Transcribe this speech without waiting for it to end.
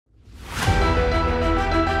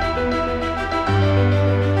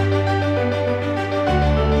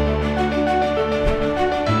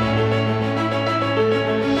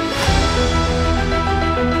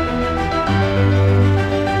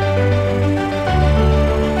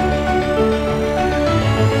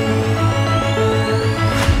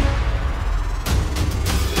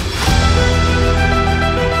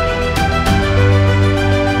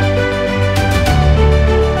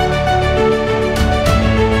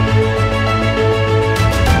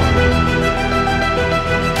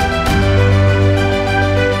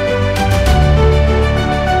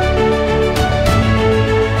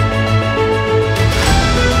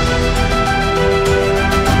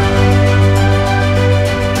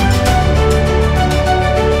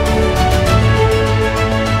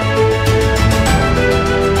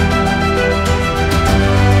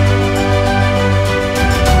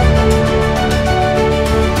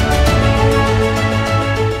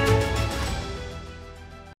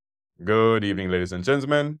Good evening, ladies and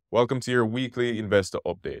gentlemen. Welcome to your weekly investor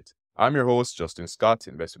update. I'm your host, Justin Scott,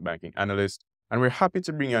 investment banking analyst, and we're happy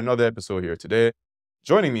to bring you another episode here today.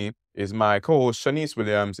 Joining me is my co-host, Shanice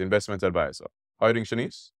Williams, investment advisor. How are you doing,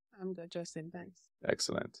 Shanice? I'm good, Justin. Thanks.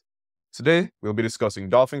 Excellent. Today, we'll be discussing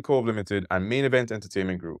Dolphin Cove Limited and Main Event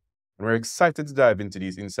Entertainment Group, and we're excited to dive into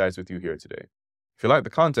these insights with you here today. If you like the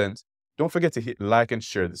content, don't forget to hit like and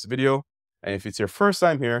share this video. And if it's your first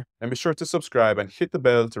time here, then be sure to subscribe and hit the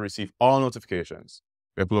bell to receive all notifications.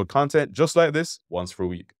 We upload content just like this once per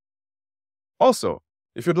week. Also,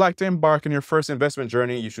 if you'd like to embark on your first investment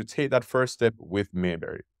journey, you should take that first step with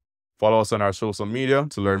Mayberry. Follow us on our social media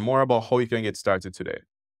to learn more about how you can get started today.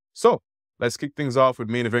 So, let's kick things off with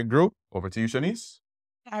Main Event Group. Over to you, Shanice.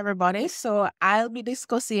 Hi, everybody. So I'll be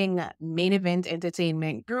discussing Main Event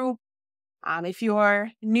Entertainment Group. If you're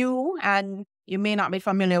new and you may not be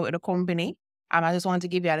familiar with the company, I just want to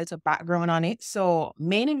give you a little background on it. So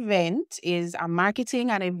Main Event is a marketing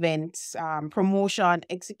and events promotion,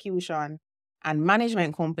 execution, and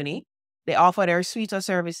management company. They offer their suite of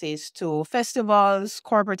services to festivals,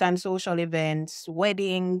 corporate and social events,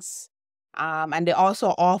 weddings, and they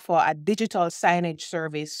also offer a digital signage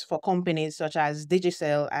service for companies such as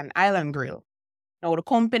Digicel and Island Grill. Now, the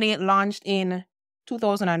company launched in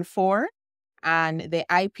 2004 and they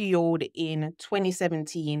IPO'd in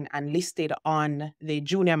 2017 and listed on the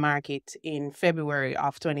junior market in February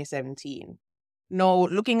of 2017. Now,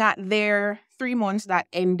 looking at their 3 months that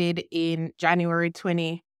ended in January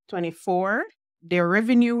 2024, their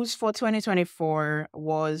revenues for 2024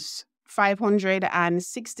 was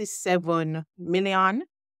 567 million,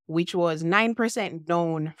 which was 9%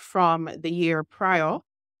 down from the year prior.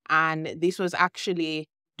 And this was actually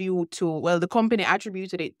due to, the company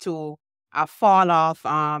attributed it to a fall off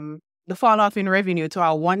in revenue to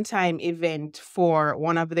a one-time event for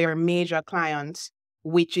one of their major clients,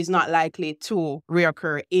 which is not likely to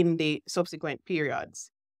reoccur in the subsequent periods.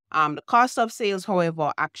 The cost of sales,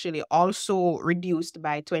 however, actually also reduced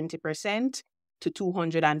by 20% to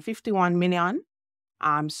 251 million.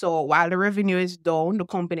 So while the revenue is down, the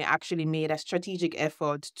company actually made a strategic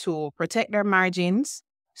effort to protect their margins.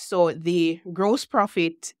 So the gross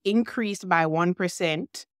profit increased by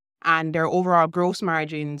 1%, and their overall gross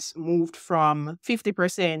margins moved from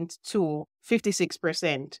 50% to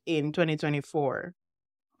 56% in 2024.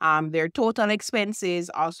 Their total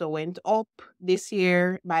expenses also went up this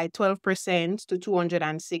year by 12% to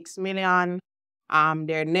 206 million.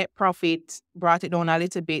 Their net profit brought it down a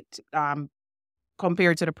little bit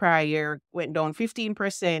compared to the prior year, went down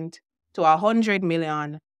 15% to 100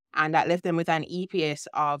 million, and that left them with an EPS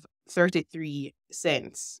of 33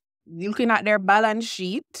 cents. Looking at their balance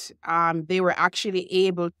sheet, they were actually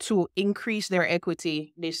able to increase their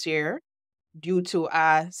equity this year due to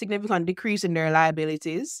a significant decrease in their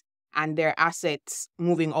liabilities and their assets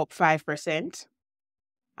moving up 5%.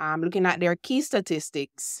 Looking at their key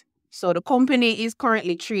statistics, so the company is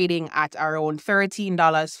currently trading at around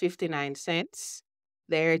 $13.59.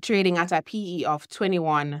 They're trading at a PE of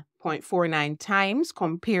 21.49 times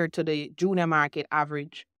compared to the junior market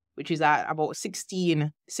average, which is at about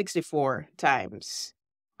 16.64 times.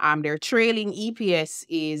 Their trailing EPS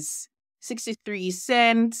is 63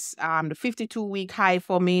 cents. The 52-week high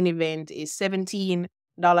for Main Event is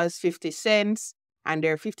 $17.50. And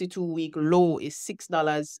their 52-week low is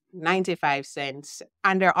 $6.95.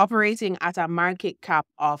 And they're operating at a market cap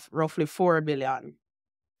of roughly $4 billion.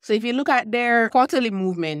 So if you look at their quarterly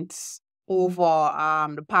movements over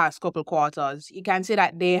the past couple quarters, you can see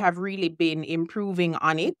that they have really been improving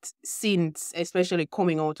on it since, especially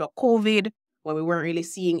coming out of COVID, when we weren't really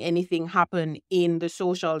seeing anything happen in the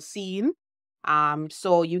social scene.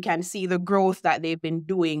 So you can see the growth that they've been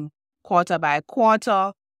doing quarter by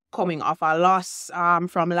quarter, coming off a loss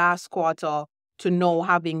from last quarter to now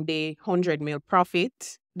having the 100 mil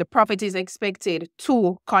profit. The profit is expected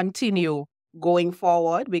to continue going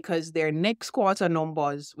forward because their next quarter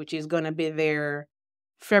numbers, which is going to be their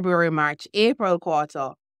February, March, April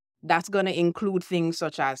quarter, that's going to include things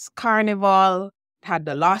such as Carnival, had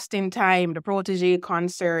the Lost in Time, the Protege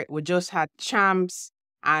concert, we just had Champs,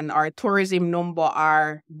 and our tourism number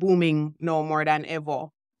are booming no more than ever.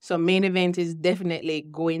 So Main Event is definitely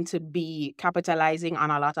going to be capitalizing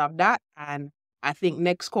on a lot of that. And I think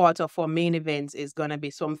next quarter for Main Events is going to be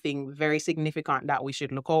something very significant that we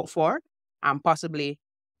should look out for and possibly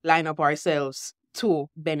line up ourselves to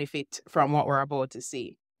benefit from what we're about to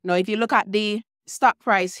see. Now, if you look at the stock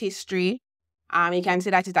price history, you can see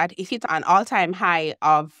that it hit an all-time high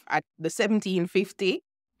of at the 1750,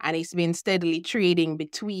 and it's been steadily trading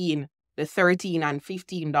between the $13 and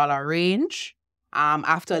 $15 range.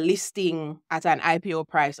 after listing at an IPO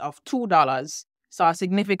price of $2, saw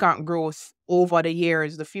significant growth over the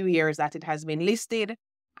years, the few years that it has been listed,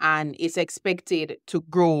 and it's expected to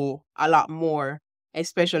grow a lot more,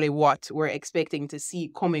 especially what we're expecting to see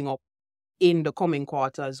coming up in the coming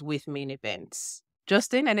quarters with main events.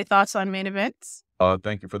 Justin, any thoughts on main events?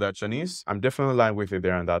 Thank you for that, Shanice. I'm definitely aligned with you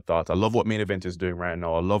there on that thought. I love what Main Event is doing right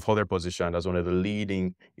now. I love how they're positioned as one of the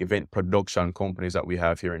leading event production companies that we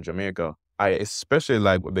have here in Jamaica. I especially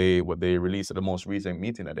like what they released at the most recent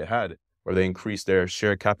meeting that they had, where they increased their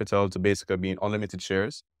share capital to basically being unlimited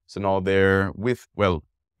shares. So now they're with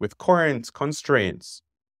current constraints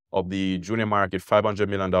of the junior market $500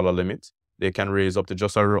 million limit, they can raise up to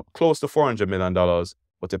just close to $400 million.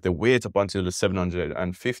 But if they wait up until the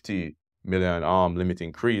 750 million limit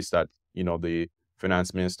increase that, the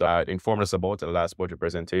finance minister had informed us about at the last budget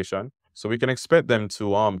presentation. So we can expect them to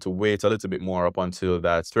wait a little bit more up until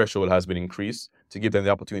that threshold has been increased to give them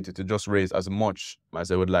the opportunity to just raise as much as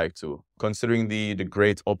they would like to. Considering the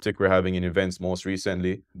great uptick we're having in events most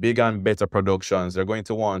recently, big and better productions, they're going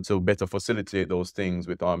to want to better facilitate those things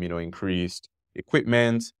with increased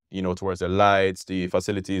equipment, towards the lights, the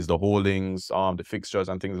facilities, the holdings, the fixtures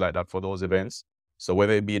and things like that for those events. So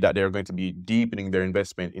whether it be that they're going to be deepening their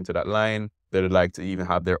investment into that line, they'd like to even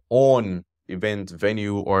have their own event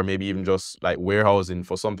venue or maybe even just like warehousing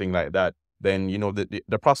for something like that, then,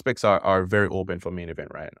 the prospects are very open for main event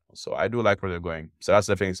right now. So I do like where they're going. So that's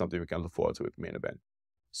definitely something we can look forward to with main event.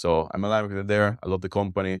 So I'm aligned with it there. I love the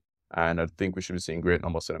company and I think we should be seeing great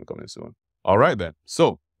numbers to them coming soon. All right then.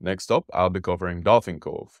 So next up, I'll be covering Dolphin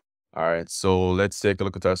Cove. All right. So let's take a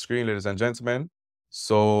look at our screen, ladies and gentlemen.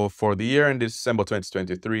 So for the year in December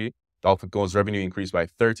 2023, Dolphin Cove's revenue increased by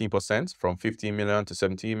 13% from 15 million to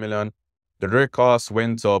 17 million. The direct costs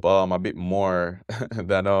went up a bit more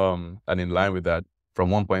than and in line with that, from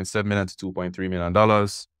 1.7 million to 2.3 million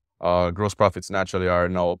dollars. Gross profits naturally are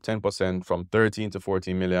now up 10% from 13 to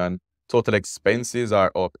 14 million. Total expenses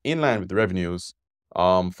are up in line with the revenues,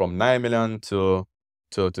 from 9 million to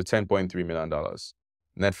 10.3 million dollars.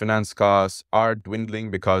 Net finance costs are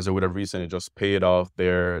dwindling because they would have recently just paid off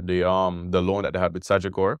the loan that they had with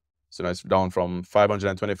Sagicor. So that's down from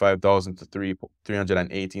 $525,000 to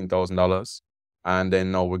 $318,000. And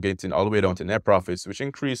then now we're getting all the way down to net profits, which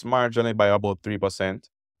increased marginally by about 3%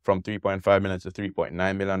 from $3.5 million to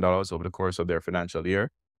 $3.9 million over the course of their financial year.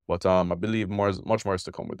 But I believe much more is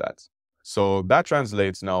to come with that. So that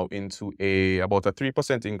translates now into about a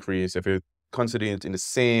 3% increase if you consider it in the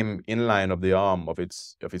same inline of the of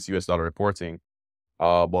its US dollar reporting.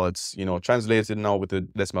 But translated now with the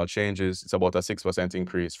decimal changes, it's about a 6%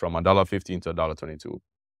 increase from $1.15 to $1.22.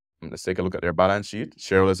 Let's take a look at their balance sheet.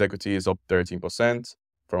 Shareholders' equity is up 13%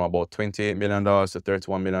 from about $28 million to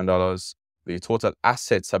 $31 million. The total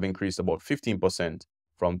assets have increased about 15%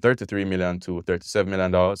 from $33 million to $37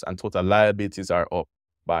 million, and total liabilities are up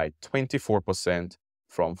by 24%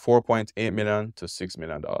 from $4.8 million to $6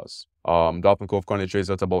 million. Dolphin Cove currently trades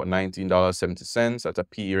at about $19.70 at a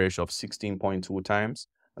PE ratio of 16.2 times.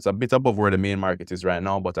 That's a bit above where the main market is right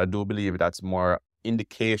now, but I do believe that's more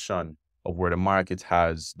indication of where the market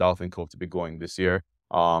has Dolphin Cove to be going this year,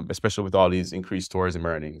 especially with all these increased tourism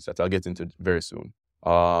earnings that I'll get into very soon.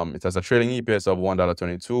 It has a trailing EPS of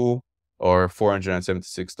 $1.22 or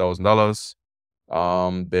 $476,000.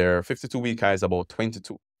 Their 52-week high is about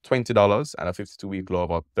 $20 and a 52-week low of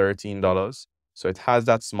about $13. So it has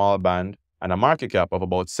that small band and a market cap of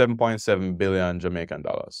about 7.7 billion Jamaican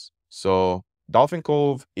dollars. So Dolphin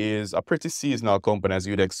Cove is a pretty seasonal company, as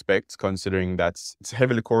you'd expect, considering that it's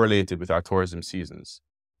heavily correlated with our tourism seasons.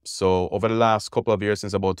 So over the last couple of years,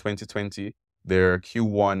 since about 2020, their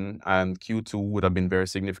Q1 and Q2 would have been very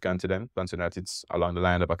significant to them, considering that it's along the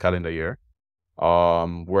line of a calendar year.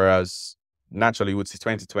 Whereas naturally, with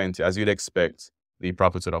 2020, as you'd expect, the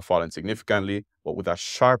profits would have fallen significantly, but with a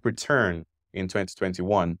sharp return in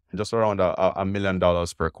 2021, just around $1 million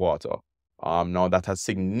per quarter. Now that has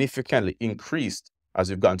significantly increased as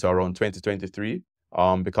we've gotten to around 2023,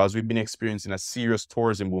 because we've been experiencing a serious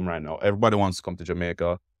tourism boom right now. Everybody wants to come to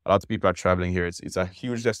Jamaica. A lot of people are traveling here. It's a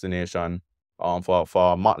huge destination for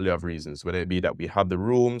a motley of reasons, whether it be that we have the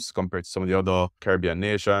rooms compared to some of the other Caribbean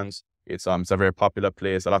nations. It's a very popular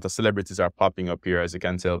place. A lot of celebrities are popping up here, as you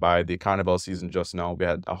can tell by the carnival season just now. We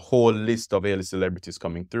had a whole list of A-list celebrities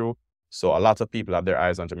coming through. So a lot of people have their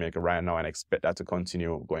eyes on Jamaica right now and expect that to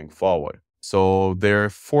continue going forward. So their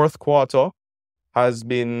fourth quarter has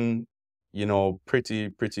been,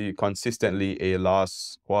 pretty consistently a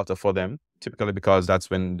loss quarter for them, typically because that's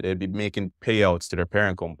when they'd be making payouts to their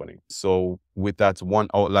parent company. So with that one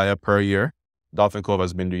outlier per year, Dolphin Cove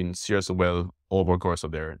has been doing seriously well over the course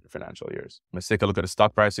of their financial years. Let's take a look at the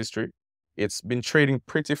stock price history. It's been trading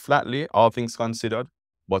pretty flatly, all things considered,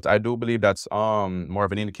 but I do believe that's more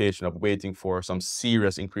of an indication of waiting for some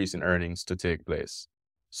serious increase in earnings to take place.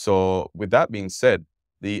 So with that being said,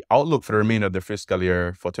 the outlook for the remainder of the fiscal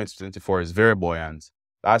year for 2024 is very buoyant.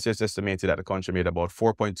 Last year, it's estimated that the country made about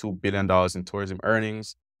 $4.2 billion in tourism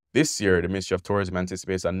earnings. This year, the Ministry of Tourism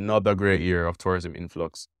anticipates another great year of tourism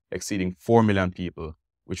influx, exceeding 4 million people,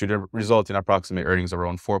 which would result in approximate earnings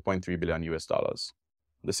around $4.3 billion US dollars.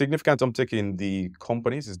 The significant uptick in the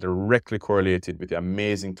companies is directly correlated with the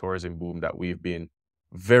amazing tourism boom that we've been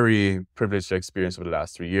very privileged to experience over the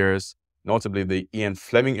last 3 years. Notably, the Ian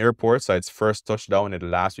Fleming Airport saw its first touchdown in the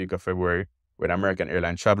last week of February, when American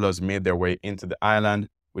airline travelers made their way into the island,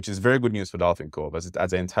 which is very good news for Dolphin Cove, as it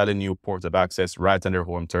adds an entirely new port of access right on their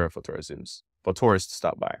home turf for tourists to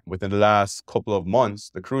stop by. Within the last couple of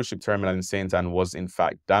months, the cruise ship terminal in St. Anne was in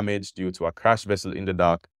fact damaged due to a crash vessel in the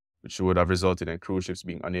dock, which would have resulted in cruise ships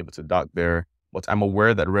being unable to dock there. But I'm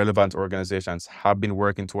aware that relevant organizations have been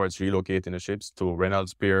working towards relocating the ships to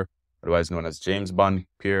Reynolds Pier, otherwise known as James Bond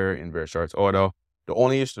Pier, in very short order. The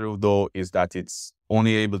only issue, though, is that it's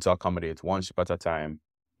only able to accommodate one ship at a time.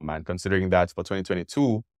 And considering that for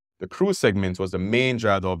 2022, the cruise segment was the main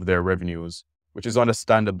driver of their revenues, which is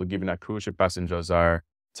understandable given that cruise ship passengers are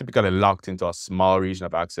typically locked into a small region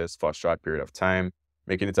of access for a short period of time,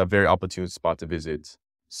 making it a very opportune spot to visit.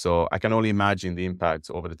 So I can only imagine the impact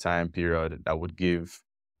over the time period that would give,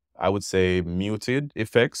 I would say, muted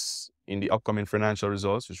effects in the upcoming financial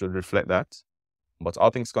results, which would reflect that. But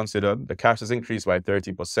all things considered, the cash has increased by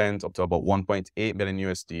 30% up to about 1.8 million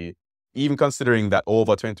USD. Even considering that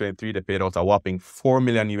over 2023, they paid out a whopping 4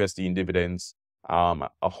 million USD in dividends, a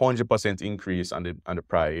 100% increase on the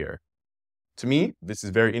prior year. To me, this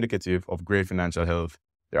is very indicative of great financial health.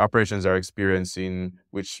 Their operations are experiencing,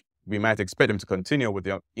 which we might expect them to continue with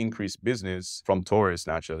the increased business from tourists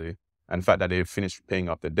naturally. And the fact that they finished paying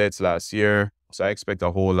off the debts last year. So I expect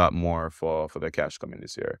a whole lot more for their cash coming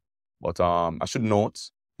this year. But I should note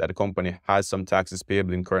that the company has some taxes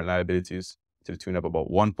payable in current liabilities to the tune of about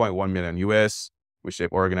 1.1 million US, which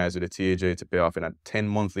they've organized with the TAJ to pay off in 10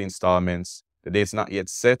 monthly installments. The date's not yet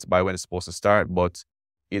set by when it's supposed to start, but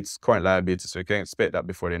it's current liability, so you can expect that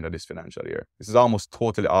before the end of this financial year. This is almost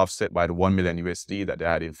totally offset by the 1 million USD that they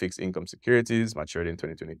had in fixed income securities matured in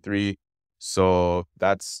 2023. So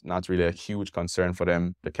that's not really a huge concern for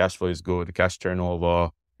them. The cash flow is good. The cash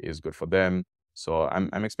turnover is good for them. So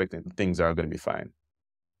I'm expecting things are going to be fine.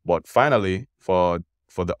 But finally, for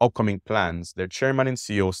the upcoming plans, their chairman and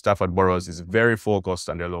CEO, Stafford Burrows, is very focused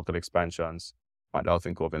on their local expansions at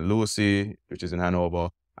Dolphin Cove in Lucy, which is in Hanover,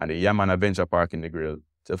 and the Yamana Adventure Park in the Grill,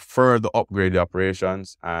 to further upgrade the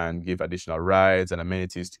operations and give additional rides and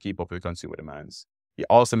amenities to keep up with consumer demands. He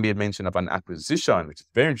also made mention of an acquisition, which is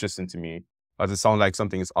very interesting to me, as it sounds like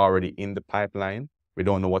something is already in the pipeline. We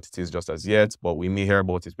don't know what it is just as yet, but we may hear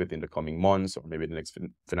about it within the coming months or maybe the next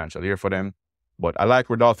financial year for them. But I like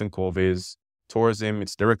where Dolphin Cove is. Tourism,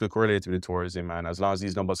 it's directly correlated with tourism, and as long as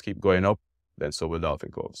these numbers keep going up, then so will Dolphin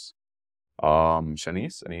Coves.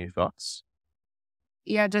 Shanice, any thoughts?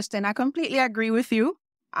 Yeah, Justin, I completely agree with you.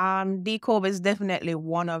 DCOVE is definitely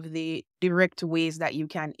one of the direct ways that you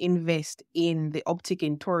can invest in the uptick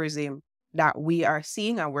in tourism that we are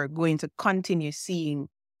seeing and we're going to continue seeing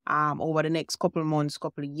over the next couple of months,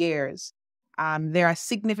 couple of years. There are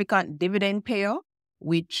significant dividend payer,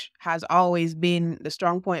 which has always been the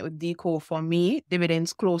strong point with DCOVE for me.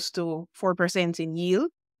 Dividends close to 4% in yield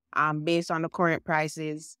based on the current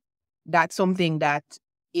prices. That's something that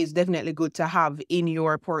is definitely good to have in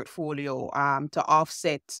your portfolio to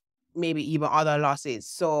offset maybe even other losses.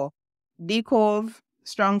 So DCOVE,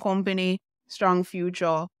 strong company, strong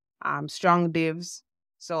future, strong divs.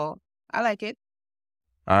 So I like it.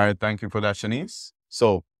 All right, thank you for that, Shanice.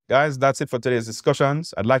 So guys, that's it for today's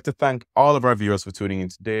discussions. I'd like to thank all of our viewers for tuning in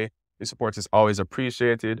today. Your support is always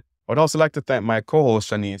appreciated. I'd also like to thank my co-host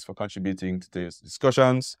Shanice for contributing to today's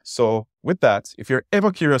discussions. So with that, if you're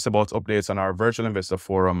ever curious about updates on our virtual investor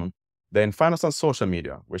forum, then find us on social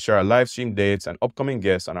media. We share our live stream dates and upcoming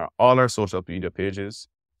guests on all our social media pages.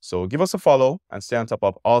 So give us a follow and stay on top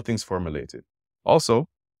of all things forum related. Also,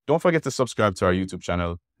 don't forget to subscribe to our YouTube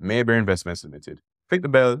channel, Mayberry Investments Limited. Click the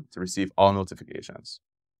bell to receive all notifications.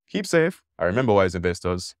 Keep safe. And remember, wise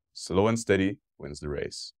investors, slow and steady wins the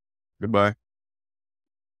race. Goodbye.